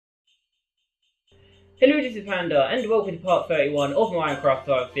Hello, this is Panda, and welcome to part 31 of my Minecraft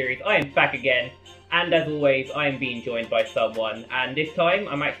Survival series. I am back again, and as always, I am being joined by someone, and this time,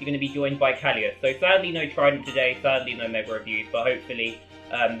 I'm actually going to be joined by Callius. So sadly, no Trident today, sadly, no Mega Reviews, but hopefully,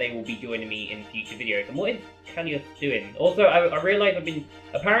 they will be joining me in future videos. And what is Callius doing? Also, I realised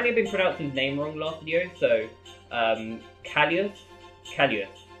apparently I've been pronouncing his name wrong last video, so, Callius,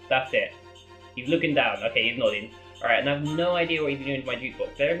 that's it. He's looking down, okay, he's nodding. Alright, and I have no idea what he's doing with my juice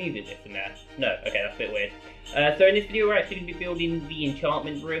box. Is there a music list in there? No, okay, that's a bit weird. So in this video we're actually going to be building the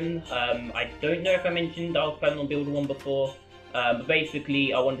enchantment room. I don't know if I mentioned I was planning on building one before, but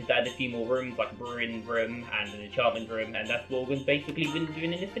basically I wanted to add a few more rooms, like a brewing room and an enchantment room, and that's what we're basically going to be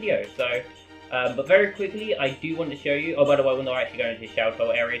doing in this video. So, but very quickly, I do want to show you, oh by the way, we're not actually going to the shout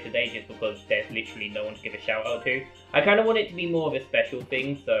out area today just because there's literally no one to give a shout out to. I kind of want it to be more of a special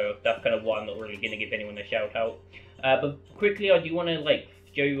thing, so that's kind of why I'm not really going to give anyone a shout out. But quickly, I do want to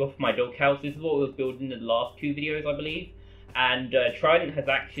show you off my doghouse. This is what we was building in the last two videos, I believe. And Trident has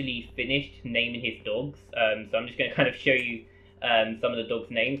actually finished naming his dogs. So I'm just going to kind of show you some of the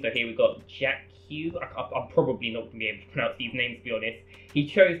dogs' names. So here we've got Jack Hugh. I'm probably not going to be able to pronounce these names, to be honest. He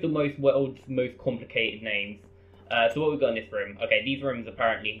chose the world's most complicated names. So what we've got in this room. Okay, these rooms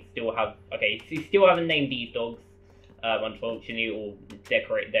apparently still have... Okay, so still haven't named these dogs, unfortunately, or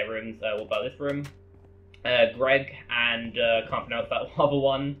decorated their rooms. What about this room? Greg and can't pronounce that other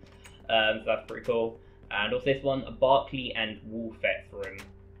one, so that's pretty cool. And also this one, Barkley and Wolfet's room.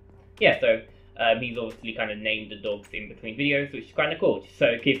 Yeah, so he's obviously kind of named the dogs in between videos, which is kind of cool. So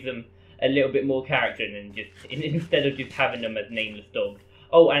it gives them a little bit more character than just instead of just having them as nameless dogs.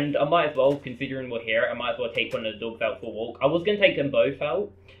 Oh, and I might as well, considering we're here, I might as well take one of the dogs out for a walk. I was going to take them both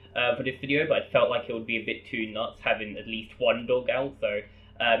out for this video, but I felt like it would be a bit too nuts having at least one dog out, so...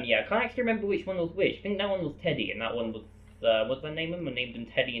 yeah, I can't actually remember which one was which. I think that one was Teddy, and that one was, what did I name them? I named them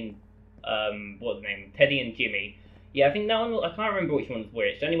Teddy and, what was the name? Teddy and Jimmy. Yeah, I think that one, I can't remember which one was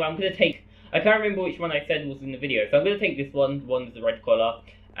which. Anyway, I'm going to take, I can't remember which one I said was in the video, so I'm going to take this one, the one with the red collar,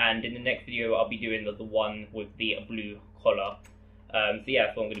 and in the next video I'll be doing the one with the blue collar. So yeah,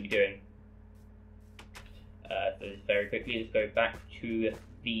 that's what I'm going to be doing. So just very quickly, let's go back to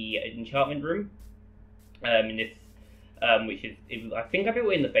the enchantment room, in this which is, I think I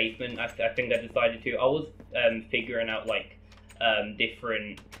built it in the basement. I think I decided to. I was figuring out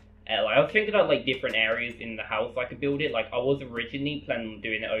different, I was thinking about different areas in the house I could build it. I was originally planning on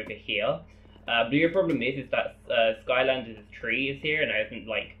doing it over here. But the problem is that Skylander's tree is here, and I haven't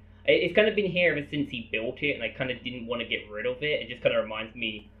it's kind of been here ever since he built it, and I kind of didn't want to get rid of it. It just kind of reminds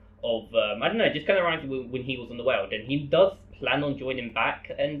me of I don't know. It just kind of reminds me when he was on the world, and he does plan on joining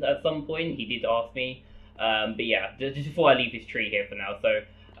back, and at some point he did ask me. But yeah, just before I leave this tree here for now. So,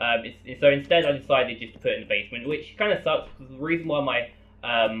 so instead I decided just to put it in the basement, which kind of sucks because the reason why my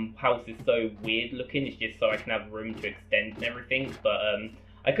house is so weird looking is just so I can have room to extend and everything. But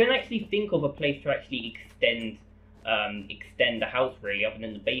I couldn't actually think of a place to actually extend the house really, other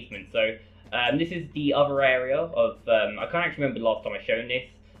than the basement. So this is the other area of I can't actually remember the last time I shown this.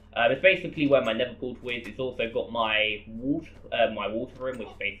 It's basically where my nether portal is. It's also got my water room, which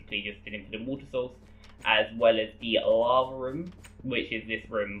is basically just an infinite water source, as well as the lava room, which is this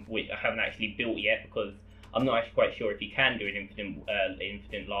room, which I haven't actually built yet because I'm not actually quite sure if you can do an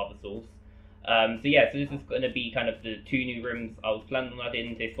infinite lava source. So yeah, so this is going to be kind of the two new rooms I was planning on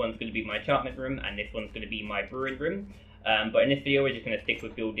adding. This one's going to be my enchantment room, and this one's going to be my brewing room. But in this video, we're just going to stick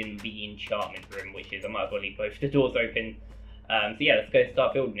with building the enchantment room, which is, I might as well leave both the doors open. So yeah, let's go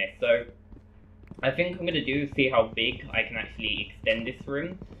start building this. So I think I'm going to do is see how big I can actually extend this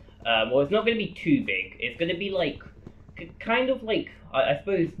room. Well, it's not going to be too big. It's going to be kind of I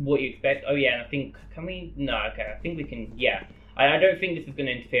suppose what you expect. Oh yeah, and I think, can we? No, okay, I think we can, yeah. I don't think this is going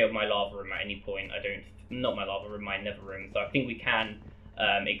to interfere with my lava room at any point. Not my lava room, my nether room. So I think we can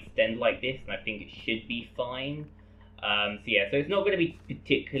extend like this, and I think it should be fine. So yeah, so it's not going to be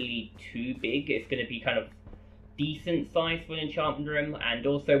particularly too big. It's going to be kind of decent size for an enchantment room. And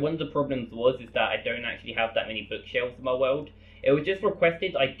also one of the problems is that I don't actually have that many bookshelves in my world. It was just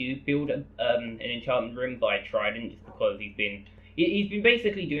requested I do build an enchantment room by Trident, just because he's been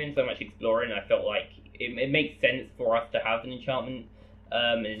basically doing so much exploring. I felt like it makes sense for us to have an enchantment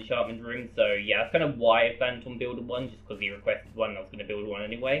room. So yeah, that's kind of why I planned on building one, just because he requested one and I was going to build one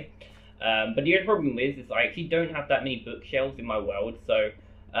anyway. But the only problem is I actually don't have that many bookshelves in my world. So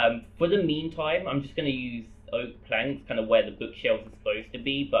for the meantime, I'm just going to use oak planks, kind of where the bookshelves are supposed to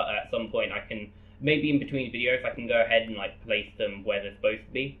be. But at some point I can, maybe in between videos, I can go ahead and place them where they're supposed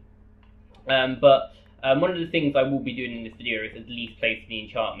to be. But one of the things I will be doing in this video is at least place the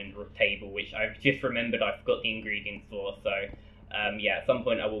enchantment table, which I've just remembered I forgot the ingredients for. So yeah, at some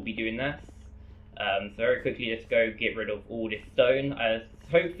point I will be doing that. So very quickly, let's go get rid of all this stone.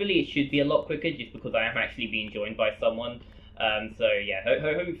 Hopefully it should be a lot quicker, just because I am actually being joined by someone. So yeah,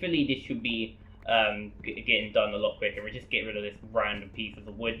 hopefully this should be getting done a lot quicker. We'll just get rid of this random pieces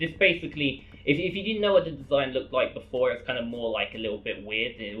of wood. This basically, if you didn't know what the design looked like before, it's kind of more like a little bit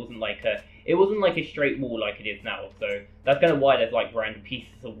weird. It wasn't like a straight wall like it is now. So that's kind of why there's like random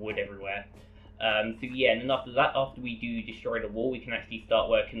pieces of wood everywhere. So yeah, and then after that, after we do destroy the wall, we can actually start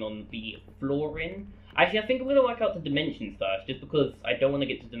working on the flooring. Actually, I think I'm going to work out the dimensions first, just because I don't want to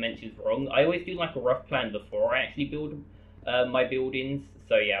get the dimensions wrong. I always do like a rough plan before I actually build my buildings.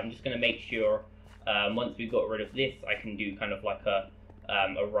 So yeah, I'm just going to make sure once we've got rid of this, I can do kind of like a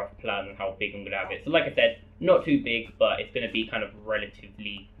rough plan on how big I'm going to have it. So like I said, not too big, but it's going to be kind of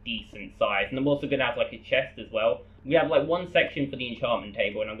relatively decent size. And I'm also going to have like a chest as well. We have like one section for the enchantment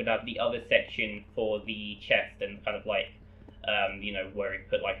table, and I'm going to have the other section for the chest and kind of like, you know, where we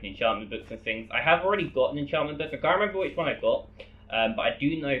put like an enchantment books and things. I have already got an enchantment book. I can't remember which one I got, but I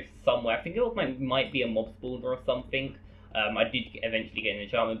do know somewhere. I think it might be a mob spawner or something. I did eventually get an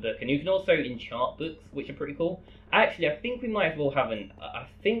enchantment book, and you can also enchant books, which are pretty cool. Actually, I think we might as well have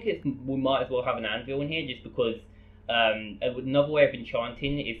we might as well have an anvil in here, just because another way of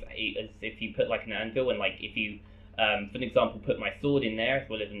enchanting is if you put like an anvil, and like if you, for an example, put my sword in there as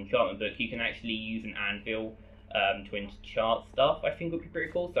well as an enchantment book, you can actually use an anvil to enchant stuff. I think would be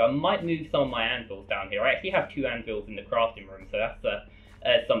pretty cool. So I might move some of my anvils down here. I actually have 2 anvils in the crafting room, so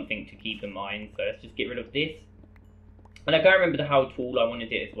that's something to keep in mind. So let's just get rid of this. And I can't remember how tall I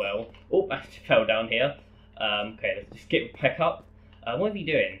wanted it as well. Oh, I just fell down here. Okay, let's just get back up. What are you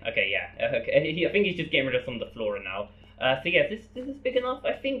doing? Okay, yeah. Okay, I think he's just getting rid of some of the flooring now. So yeah, this is big enough.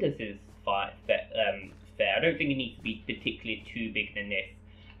 I think this is fair. I don't think it needs to be particularly too big than this.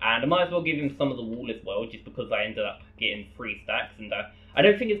 And I might as well give him some of the wall as well, just because I ended up getting 3 stacks. And I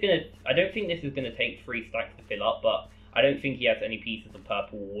don't think this is gonna take 3 stacks to fill up, but I don't think he has any pieces of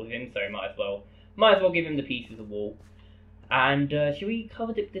purple wall with him, so I might as well give him the pieces of wall. And should we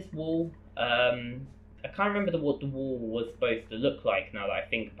cover this wall? I can't remember what the wall was supposed to look like now that I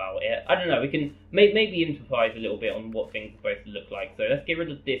think about it. I don't know, we can maybe improvise a little bit on what things are supposed to look like. So let's get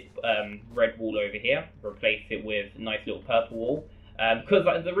rid of this red wall over here, replace it with a nice little purple wall.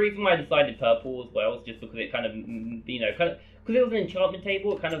 Because the reason why I decided purple as well is just because it kind of, because it was an enchantment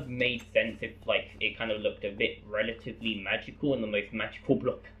table, it kind of made sense if like it kind of looked a bit relatively magical, and the most magical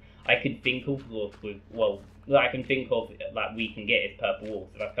block I could think of that I can think of that we can get is purple wool.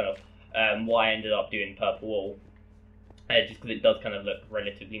 So that's kind of why I ended up doing purple wool, just because it does kind of look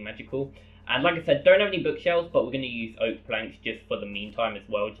relatively magical. And like I said, don't have any bookshelves, but we're going to use oak planks just for the meantime as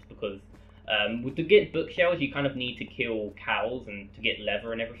well, just because to get bookshelves you kind of need to kill cows and to get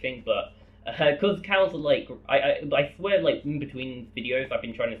leather and everything. But because cows are like, I swear, like in between videos I've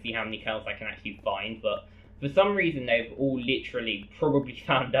been trying to see how many cows I can actually find, but for some reason they've all literally probably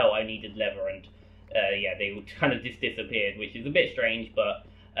found out I needed leather, and yeah, they all kind of just disappeared, which is a bit strange, but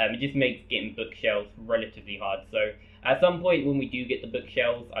it just makes getting bookshelves relatively hard. So at some point when we do get the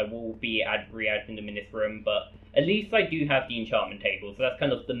bookshelves, I will be re-adding them in this room, but at least I do have the enchantment table, so that's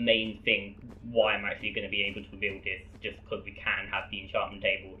kind of the main thing why I'm actually going to be able to build this, just because we can have the enchantment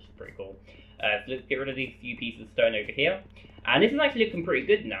table, which is pretty cool. So let's get rid of these few pieces of stone over here. And this is actually looking pretty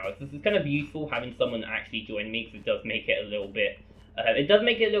good now. So this is kind of useful having someone actually join me, because it does make it a little bit,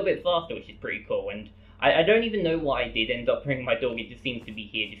 faster, which is pretty cool. And I don't even know why I did end up bringing my dog. It just seems to be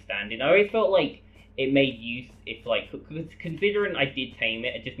here just standing. I always felt like it made use if like, considering I did tame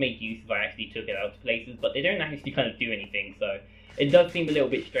it, it just made use if I actually took it out to places, but they don't actually kind of do anything. So it does seem a little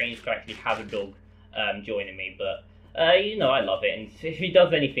bit strange to actually have a dog joining me, but you know, I love it. And if he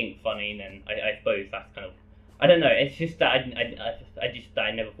does anything funny, then I suppose that's kind of, I don't know, it's just that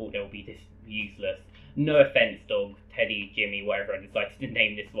I never thought they would be this useless. No offense, dog, Teddy, Jimmy, whatever I decided to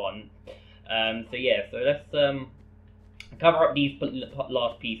name this one. So yeah, so let's cover up these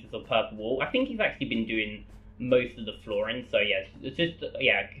last pieces of purple wool. I think he's actually been doing most of the flooring, so yeah, it's just,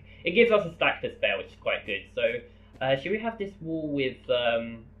 yeah, it gives us a stack to spare, which is quite good. So should we have this wall with,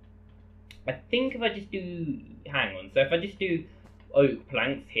 I think if I just do, hang on, so if I just do oak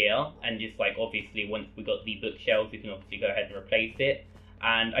planks here, and just like, obviously once we got the bookshelves, we can obviously go ahead and replace it.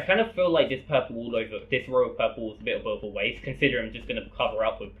 And I kind of feel like this purple wall this row of purple wall is a bit of a waste, considering I'm just going to cover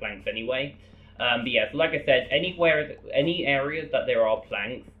up with planks anyway. But yeah, so like I said, any areas that there are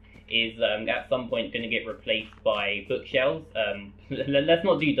planks is at some point going to get replaced by bookshelves. Let's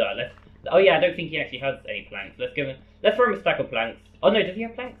not do that. Oh yeah, I don't think he actually has any planks. Let's throw him a stack of planks. Oh no, does he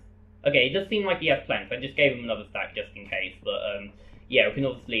have planks? Okay, it does seem like he has planks. I just gave him another stack just in case. But yeah, we can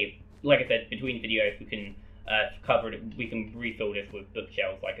obviously, like I said, between videos we can cover it. We can refill this with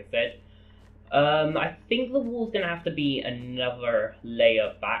bookshelves, like I said. I think the wall's gonna have to be another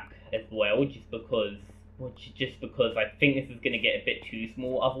layer back as well, just because I think this is gonna get a bit too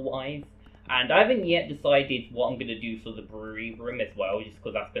small otherwise. And I haven't yet decided what I'm gonna do for the brewery room as well, just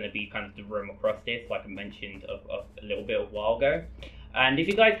because that's gonna be kind of the room across this, like I mentioned a little bit a while ago. And if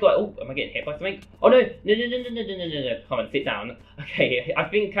you guys got, oh, am I getting hit by something? Oh no, no! Come on, sit down. Okay, I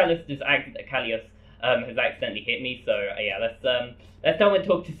think Callius has accidentally hit me. So yeah, let's tell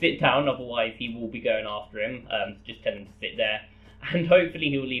Talk to sit down. Otherwise, he will be going after him. So just tell him to sit there, and hopefully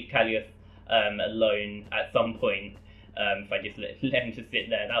he'll leave Callius alone at some point. If I just let him to sit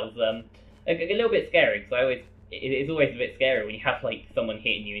there, that was a little bit scary because it's always a bit scary when you have like someone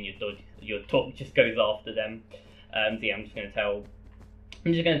hitting you and your dog just goes after them. So yeah, I'm just gonna tell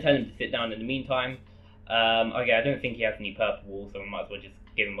him to sit down in the meantime. Okay, I don't think he has any purple wool, so we might as well just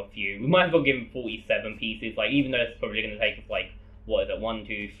give him a few. We might as well give him 47 pieces, like, even though it's probably going to take us, like, what is it, 1,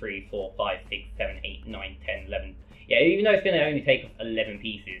 2, 3, 4, 5, 6, 7, 8, 9, 10, 11. Yeah, even though it's going to only take us 11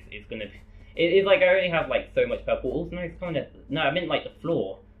 pieces, it's like, I only have, like, so much purple wool. No, it's kind of, no, I meant, like, the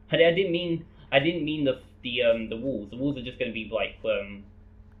floor. I didn't mean the walls. The walls are just going to be, like, with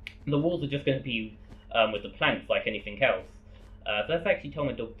the planks, like anything else. So let's actually tell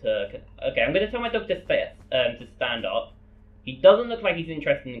my dog to... Okay, I'm going to tell my dog to stand up. He doesn't look like he's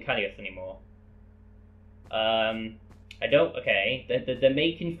interested in Callius anymore. I don't... Okay, they're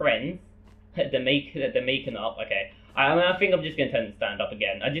making friends. they're making up. Okay, I think I'm just going to tell him to stand up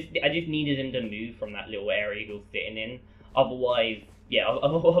again. I just needed him to move from that little area he was sitting in. Otherwise, yeah,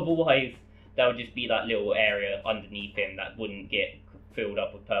 otherwise that would just be that little area underneath him that wouldn't get filled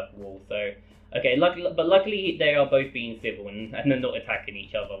up with purple wool. So... Okay, luckily they are both being civil and they're not attacking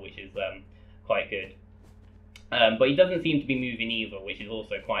each other, which is quite good. But he doesn't seem to be moving either, which is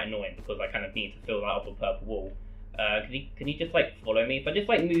also quite annoying because I kind of need to fill that up with purple wool. Can he just like follow me? If I just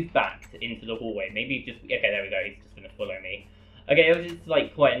like move back into the hallway, maybe just... Okay, there we go, he's just going to follow me. Okay, it was just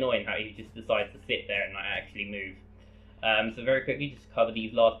like quite annoying how he just decides to sit there and not actually move. So very quickly, just cover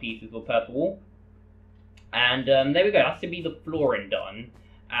these last pieces with purple wool. And there we go, that should be the flooring done.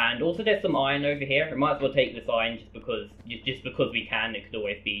 And also there's some iron over here. I might as well take this iron just because we can. It could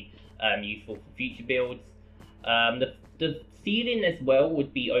always be useful for future builds. The ceiling as well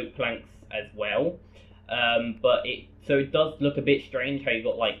would be oak planks as well. But it does look a bit strange how you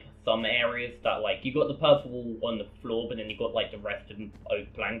got like some areas that like you got the purple wool on the floor, but then you got like the rest of them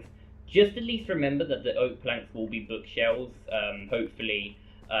oak planks. Just at least remember that the oak planks will be bookshelves. Hopefully.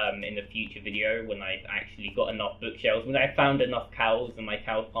 In the future video when I've actually got enough bookshelves, when I found enough cows and my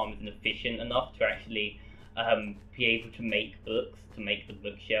cow farm is efficient enough to actually be able to make books, to make the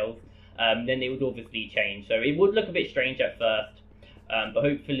bookshelves, then it would obviously change. So it would look a bit strange at first, but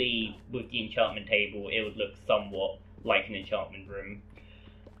hopefully with the enchantment table it would look somewhat like an enchantment room.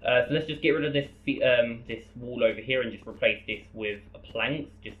 So let's just get rid of this wall over here and just replace this with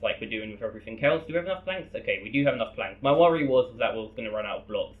planks, just like we're doing with everything else. Do we have enough planks? Okay, we do have enough planks. My worry was that we was going to run out of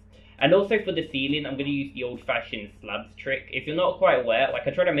blocks. And also for the ceiling, I'm going to use the old-fashioned slabs trick. If you're not quite aware, like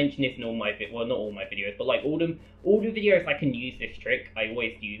I try to mention this in all my well, not all my videos, but like all the videos I can use this trick, I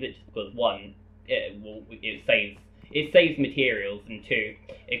always use it just because one, it saves materials, and two,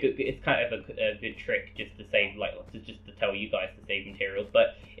 it's kind of a good trick just to save, like, just to tell you guys to save materials.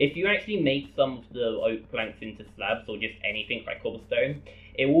 But if you actually make some of the oak planks into slabs or just anything like cobblestone,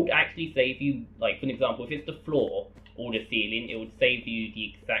 it would actually save you, like, for example, if it's the floor or the ceiling, it would save you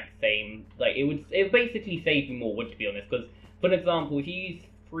the exact same, like, it would basically save you more wood, to be honest, because, for example, if you use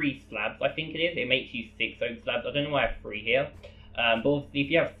 3 slabs, I think it is, it makes you 6 oak slabs. I don't know why I have 3 here, but obviously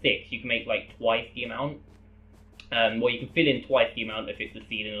if you have 6, you can make, like, twice the amount. Well, you can fill in twice the amount if it's the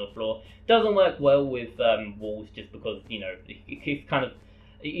ceiling or the floor. Doesn't work well with walls just because, you know, it's kind of...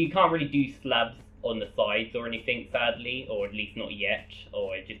 You can't really do slabs on the sides or anything, sadly, or at least not yet,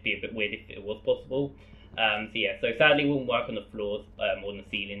 or it'd just be a bit weird if it was possible. So yeah, so sadly it won't work on the floors, or on the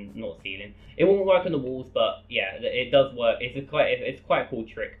ceiling, not ceiling. It won't work on the walls, but yeah, it does work. It's quite a cool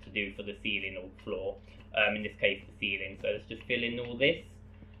trick to do for the ceiling or floor, in this case the ceiling. So let's just fill in all this.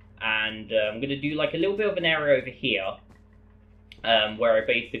 And I'm going to do like a little bit of an area over here, where I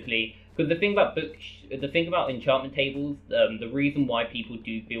basically, because the thing about enchantment tables, the reason why people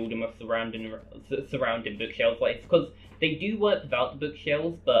do build them with surrounding bookshelves, like, it's because they do work without the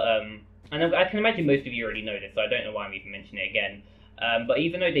bookshelves, but and I can imagine most of you already know this, so I don't know why I'm even mentioning it again. But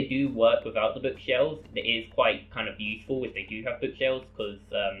even though they do work without the bookshelves, it is quite kind of useful if they do have bookshelves, because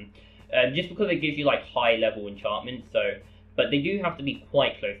just because it gives you like high level enchantments, so. But they do have to be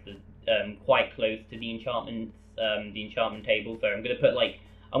quite close to the enchantment table. So I'm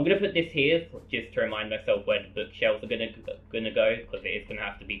gonna put this here just to remind myself where the bookshelves are gonna go, because it is gonna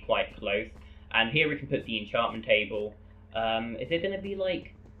have to be quite close. And here we can put the enchantment table. Is it going to be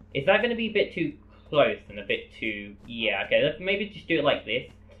like... Is that going to be a bit too close and a bit too... Yeah, okay, let's maybe just do it like this.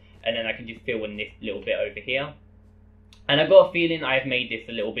 And then I can just fill in this little bit over here. And I've got a feeling I've made this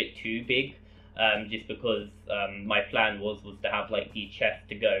a little bit too big. Just because my plan was to have like the chest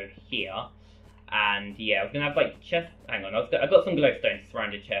to go here. And yeah, I was going to have like chest... Hang on, I got some glowstone to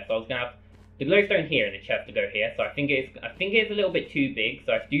surround the chest. So I was going to have the glowstone here and the chest to go here. So I think it's a little bit too big.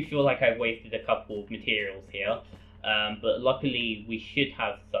 So I do feel like I've wasted a couple of materials here. But luckily we should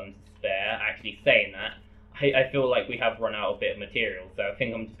have some to spare. Actually, saying that, I feel like we have run out a bit of material. So I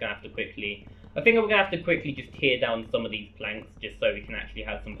think I'm just going to have to quickly... I think I'm going to have to quickly just tear down some of these planks just so we can actually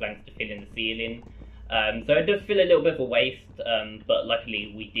have some planks to fill in the ceiling. So it does feel a little bit of a waste, but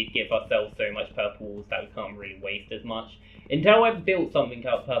luckily we did give ourselves so much purple walls that we can't really waste as much. Until I've built something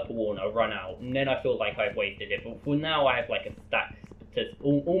out of purple wall and I run out, and then I feel like I've wasted it. But for now I have like a stack,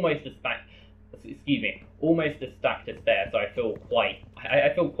 almost a stack to spare, so I feel quite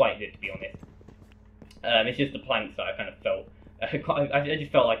good, to be honest. It's just the planks that I kind of felt... I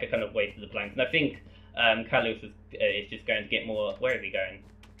just felt like I kind of wasted the planks, and I think Callius is just going to get more... Where is he going?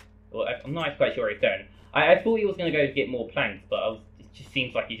 Well, I'm not quite sure where he's going. I thought he was going to go to get more planks, but it just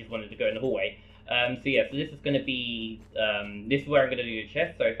seems like he just wanted to go in the hallway. So yeah, so this is going to be... this is where I'm going to do the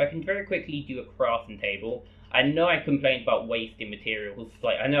chest, so if I can very quickly do a crafting table... I know I complained about wasting materials,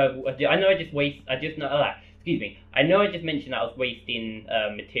 like, I know I just mentioned that I was wasting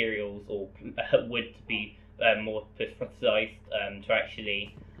materials or wood to be more precise, to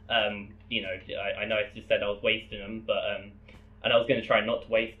actually, you know, I know I just said I was wasting them, but, and I was going to try not to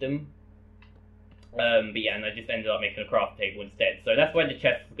waste them, but yeah, and I just ended up making a craft table instead, so that's why the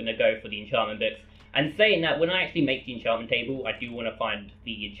chest is going to go for the enchantment books. And saying that, when I actually make the enchantment table, I do want to find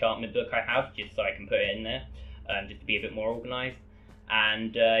the enchantment book I have, just so I can put it in there, just to be a bit more organised.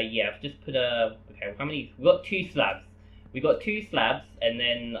 And yeah, I've just put okay, how many? We've got 2 slabs. We've got 2 slabs, and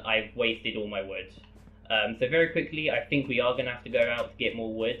then I've wasted all my wood. So very quickly, I think we are going to have to go out to get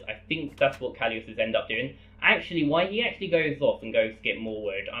more wood. I think that's what Callius has ended up doing. Actually, why he actually goes off and goes to get more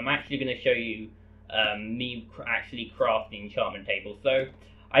wood, I'm actually going to show you me actually crafting enchantment table. So,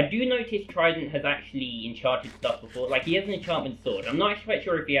 I do notice Trident has actually enchanted stuff before. Like, he has an enchantment sword. I'm not quite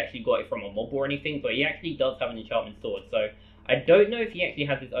sure if he actually got it from a mob or anything, but he actually does have an enchantment sword. So, I don't know if he actually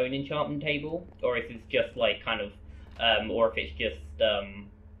has his own enchantment table, or if it's just, like, kind of, or if it's just,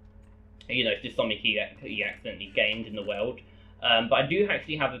 you know, it's just something he accidentally gained in the world. But I do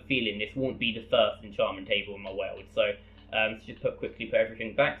actually have a feeling this won't be the first enchantment table in my world. So, let's just quickly put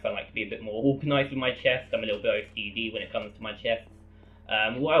everything back, so I like to be a bit more organised with my chest. I'm a little bit OCD when it comes to my chest.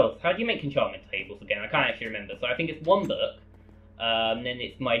 What else? How do you make enchantment tables again? I can't actually remember. So I think it's 1 book. Then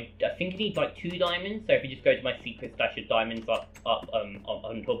it's I think you need like 2 diamonds. So if you just go to my secret stash of diamonds up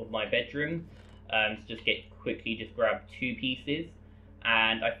on top of my bedroom, just quickly grab 2 pieces.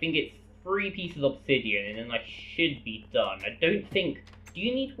 And I think it's 3 pieces of obsidian, and then I should be done. I don't think... Do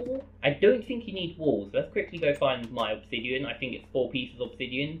you need wool? I don't think you need wool. So let's quickly go find my obsidian. I think it's 4 pieces of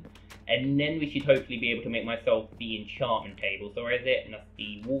obsidian. And then we should hopefully be able to make myself the enchantment table. So where is it? And that's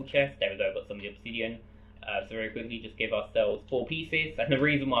the wool chest. There we go, got some of the obsidian. So very quickly just give ourselves 4 pieces. And the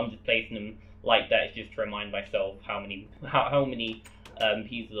reason why I'm just placing them like that is just to remind myself how many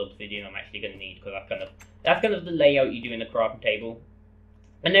pieces of obsidian I'm actually going to need. Because that's kind of the layout you do in the crafting table.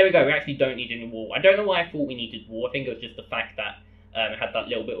 And there we go, we actually don't need any wool. I don't know why I thought we needed wool. I think it was just the fact that it had that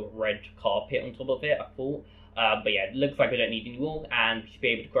little bit of red carpet on top of it, I thought. But yeah, it looks like we don't need any wool, and we should be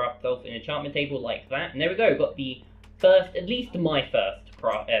able to craft ourselves an enchantment table like that. And there we go, we've got the first, at least my first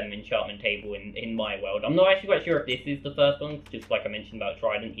enchantment table in my world. I'm not actually quite sure if this is the first one, just like I mentioned about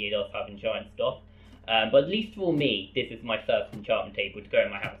Trident, he does have enchanted stuff. But at least for me, this is my first enchantment table to go in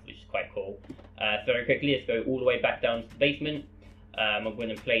my house, which is quite cool. So very quickly, let's go all the way back down to the basement. I'm going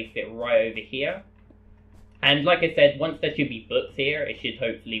to place it right over here. And like I said, once there should be books here, it should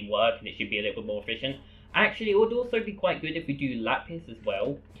hopefully work and it should be a little bit more efficient. Actually, it would also be quite good if we do lapis as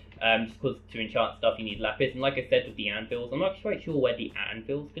well. Just because to enchant stuff you need lapis. And like I said with the anvils, I'm not quite sure where the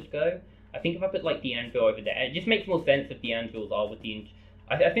anvils could go. I think if I put like the anvil over there, it just makes more sense if the anvils are with the...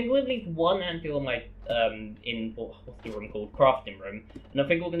 I think we're going to leave 1 anvil in my, what's the room called? Crafting room. And I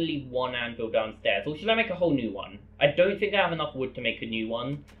think we're going to leave 1 anvil downstairs. Or should I make a whole new one? I don't think I have enough wood to make a new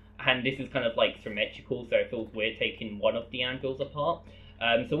one. And this is kind of like symmetrical, so it feels weird taking one of the anvils apart.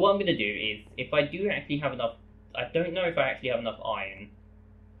 So what I'm going to do is, if I do actually have enough... I don't know if I actually have enough iron.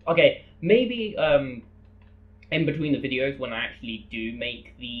 Okay, maybe in between the videos when I actually do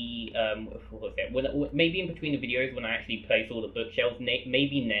make the... maybe in between the videos when I actually place all the bookshelves,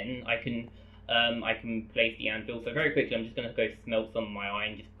 maybe then I can I can place the anvil. So very quickly, I'm just going to go smelt some of my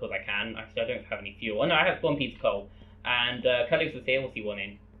iron just because I can. Actually, I don't have any fuel. Oh no, I have one piece of coal. And Callius was here. What's he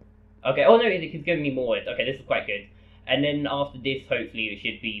wanting? Okay, oh no, he's giving me more wood. Okay, this is quite good. And then after this, hopefully, it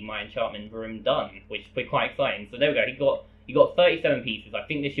should be my enchantment room done, which will be quite exciting. So there we go. He got 37 pieces. I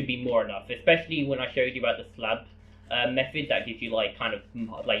think this should be more enough, especially when I showed you about the slab method that gives you like kind of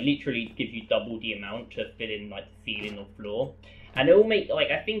like literally gives you double the amount to fill in like the ceiling or floor. And it will make like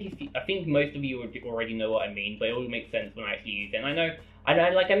I think most of you already know what I mean, but it will make sense when I actually use it. And I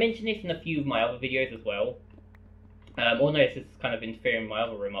know like I mentioned this in a few of my other videos as well. Or no, this is kind of interfering with my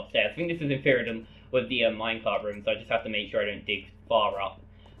other room upstairs. I think this is interfering with the minecart room, so I just have to make sure I don't dig far up.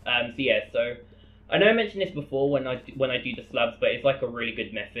 So yeah, so I know I mentioned this before when I do the slabs, but it's like a really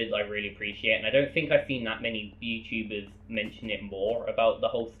good method. I really appreciate it, and I don't think I've seen that many YouTubers mention it more about the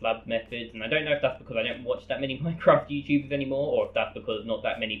whole slab method. And I don't know if that's because I don't watch that many Minecraft YouTubers anymore, or if that's because not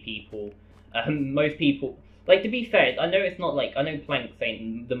that many people, most people. Like, to be fair, I know it's not like, I know planks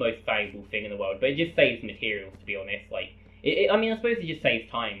ain't the most valuable thing in the world, but it just saves materials, to be honest. Like, I mean, I suppose it just saves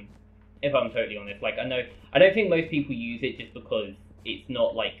time, if I'm totally honest. Like, I don't think most people use it just because it's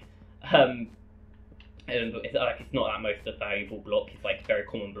not like, it's not that most valuable block. It's like a very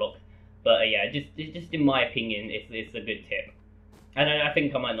common block. But yeah, just in my opinion, it's a good tip. And I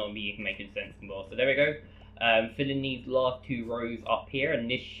think I might not be making sense anymore. So there we go. Filling these last two rows up here,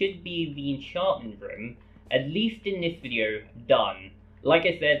 and this should be the enchantment room. At least in this video, done. Like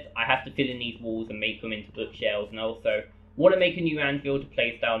I said, I have to fill in these walls and make them into bookshelves, and I also want to make a new anvil to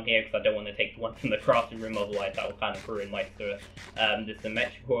place down here because I don't want to take the one from the crafting room, otherwise that will kind of ruin like the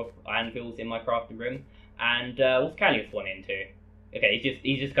symmetrical anvils in my crafting room. And what's Callius wanting to? Okay,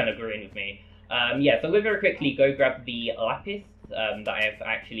 he's just kind of agreeing with me. Yeah, so I'm going to very quickly go grab the lapis that I have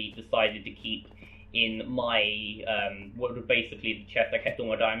actually decided to keep in my what was basically the chest I kept all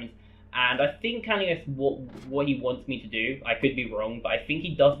my diamonds. And I think Callius, what he wants me to do, I could be wrong, but I think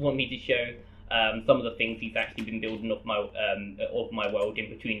he does want me to show some of the things he's actually been building off my world in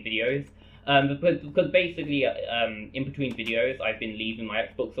between videos. Because basically, in between videos, I've been leaving my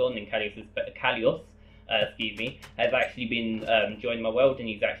Xbox on, and Callius, excuse me, has actually been joining my world, and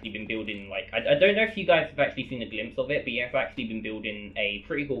he's actually been building, like, I don't know if you guys have actually seen a glimpse of it, but he has actually been building a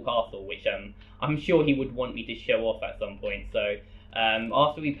pretty cool castle, which I'm sure he would want me to show off at some point. So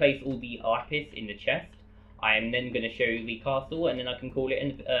after we place all the lapis in the chest, I am then going to show you the castle, and then I can call it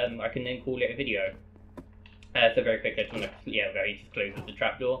a video. So very quickly, I just want to, just close the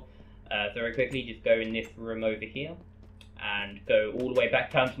trapdoor. So very quickly, just go in this room over here, and go all the way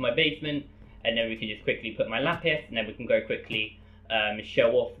back down to my basement, and then we can just quickly put my lapis, and then we can go quickly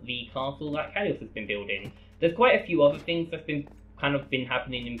show off the castle that Callius has been building. There's quite a few other things that's been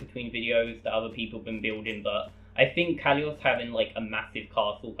happening in between videos that other people have been building, but I think Callius having like a massive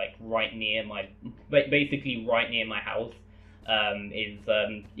castle like basically right near my house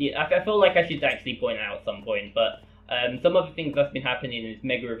I feel like I should actually point out at some point. But some other things that's been happening is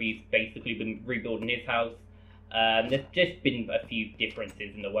Mega Review's basically been rebuilding his house. There's just been a few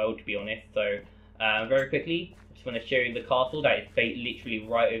differences in the world, to be honest. So very quickly, I just want to show you the castle that is literally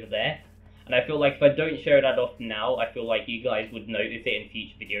right over there. And I feel like if I don't show that off now, I feel like you guys would notice it in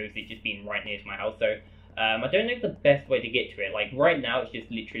future videos, it just being right near to my house. So I don't know the best way to get to it. Like right now, it's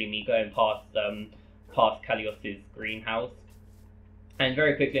just literally me going past Callius's greenhouse. And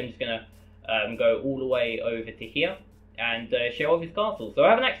very quickly, I'm just gonna go all the way over to here and show off his castle. So I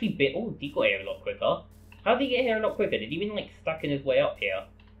haven't actually been. Oh, he got here a lot quicker. How did he get here a lot quicker? Did he even like stuck in his way up here?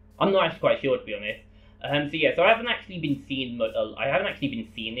 I'm not actually quite sure, to be honest. So yeah, so I haven't actually been seeing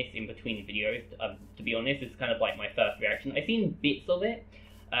this in between videos. To be honest, it's kind of like my first reaction. I've seen bits of it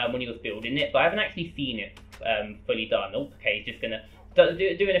when he was building it, but I haven't actually seen it fully done. Oh, okay, he's just gonna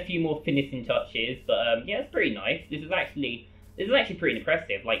doing a few more finishing touches, but yeah, it's pretty nice. This is actually pretty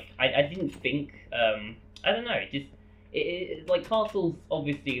impressive. Like I didn't think I don't know, it like castles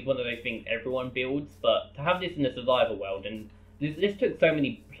obviously is one of those things everyone builds, but to have this in a survival world, and this took so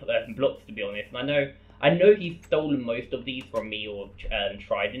many blocks, to be honest. And I know he's stolen most of these from me or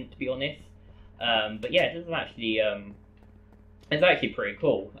Trident, to be honest. But yeah, this is actually it's actually pretty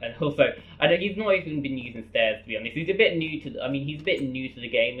cool. And also, I know he's not even been using stairs, to be honest. He's a bit new to. He's a bit new to the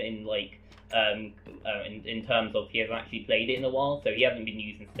game in like in terms of he hasn't actually played it in a while, so he hasn't been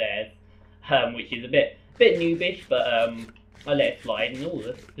using stairs, which is a bit noobish. But I let it slide, and all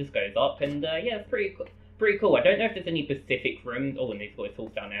this goes up, and yeah, it's pretty cool. I don't know if there's any Pacific rooms. Oh, and they've got his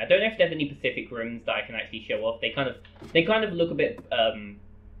horse down there. I don't know if there's any Pacific rooms that I can actually show off. They kind of look a bit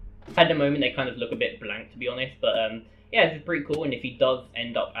at the moment they kind of look a bit blank, to be honest. But yeah, this is pretty cool. And if he does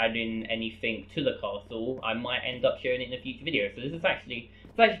end up adding anything to the castle, I might end up showing it in a future video. So this is actually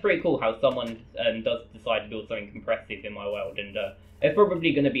actually pretty cool how someone does decide to build something compressive in my world, and there's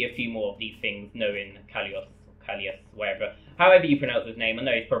probably going to be a few more of these things, knowing Callius, wherever, however you pronounce his name. I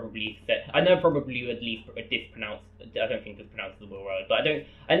know it's probably at least dispronounced. I don't think it's pronounceable right, but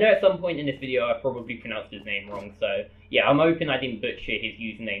I know at some point in this video I probably pronounced his name wrong. So yeah, I'm hoping I didn't butcher his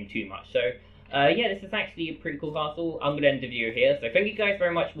username too much. So yeah, this is actually a pretty cool castle. I'm gonna end the video here. So thank you guys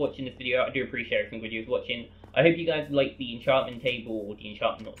very much for watching this video. I do appreciate every single video watching. I hope you guys like the enchantment table, or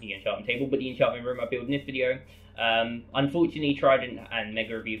not the enchantment table, but the enchantment room I built in this video. Unfortunately, Trident and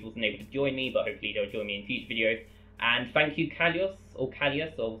Mega Reviews wasn't able to join me, but hopefully they'll join me in future videos. And thank you, Callius, for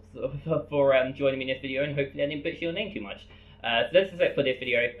joining me in this video, and hopefully I didn't butcher your name too much. So that's it for this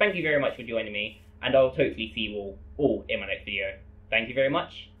video. Thank you very much for joining me, and I'll hopefully see you all in my next video. Thank you very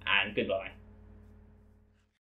much, and goodbye.